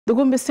The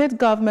Gombe state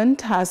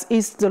government has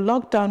eased the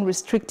lockdown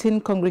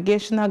restricting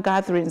congregational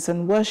gatherings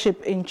and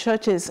worship in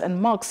churches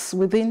and mosques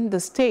within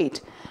the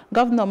state.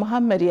 Governor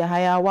Mohammed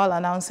Yahaya, while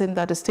announcing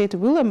that the state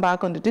will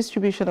embark on the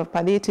distribution of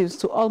palliatives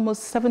to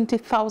almost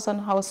 70,000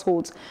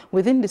 households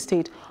within the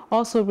state,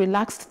 also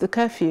relaxed the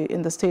curfew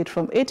in the state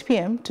from 8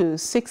 p.m. to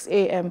 6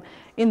 a.m.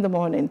 in the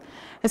morning.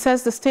 It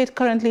says the state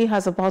currently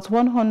has about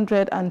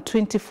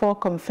 124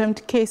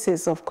 confirmed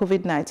cases of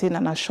COVID-19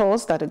 and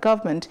assures that the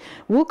government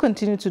will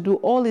continue to do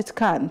all it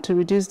can to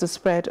reduce the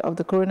spread of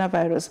the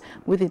coronavirus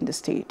within the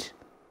state.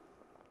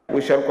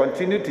 We shall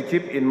continue to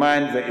keep in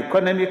mind the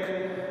economic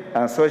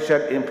and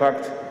social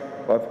impact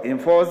of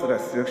enforced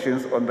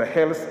restrictions on the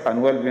health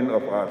and well-being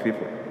of our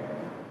people.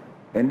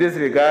 In this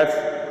regard,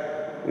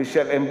 we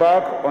shall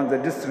embark on the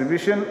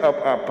distribution of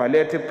our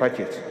palliative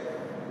package,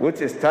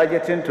 which is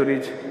targeting to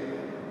reach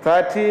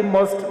 30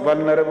 most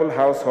vulnerable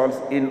households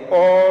in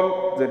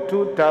all the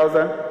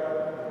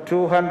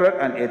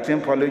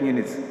 2,218 polling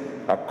units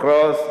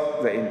across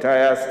the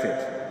entire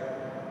state,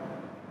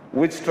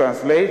 which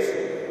translates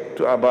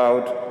to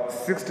about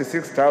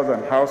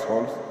 66,000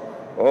 households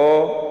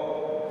or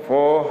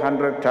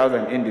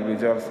 400,000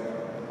 individuals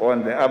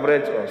on the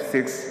average of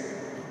 6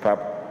 per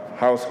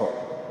household.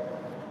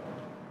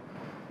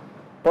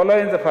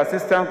 Following the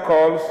persistent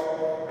calls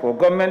for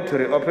government to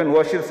reopen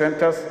worship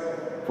centers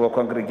for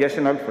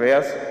congregational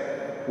prayers,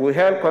 we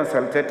held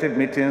consultative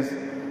meetings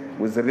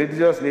with the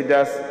religious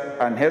leaders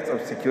and heads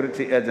of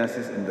security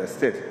agencies in the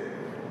state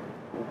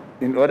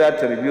in order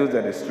to review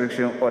the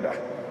restriction order.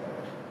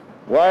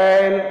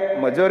 While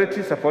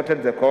majority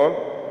supported the call,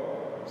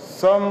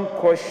 some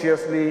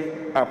cautiously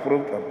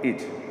approved of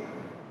it.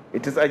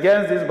 It is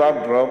against this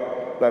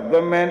backdrop that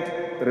government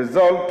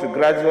resolved to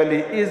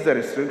gradually ease the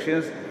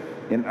restrictions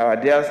in our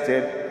dear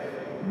state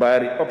by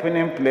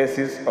reopening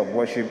places of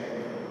worship,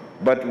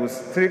 but with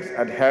strict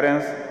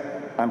adherence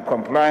and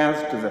compliance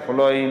to the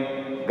following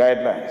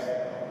guidelines.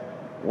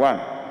 1.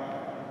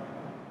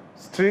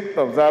 Strict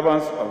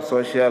observance of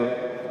social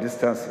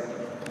distancing.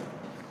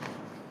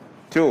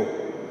 2.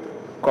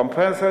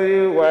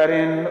 Compulsory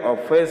wearing of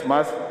face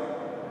masks.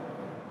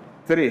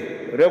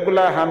 3.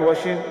 Regular hand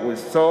washing with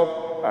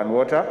soap and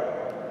water.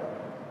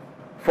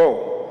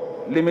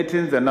 4.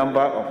 Limiting the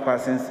number of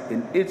persons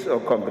in each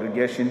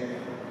congregation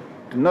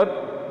to not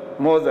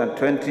more than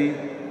 20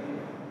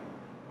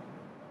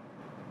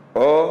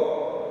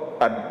 or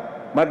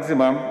at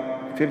maximum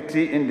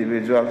 50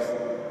 individuals,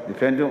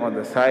 depending on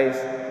the size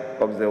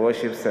of the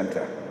worship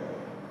center.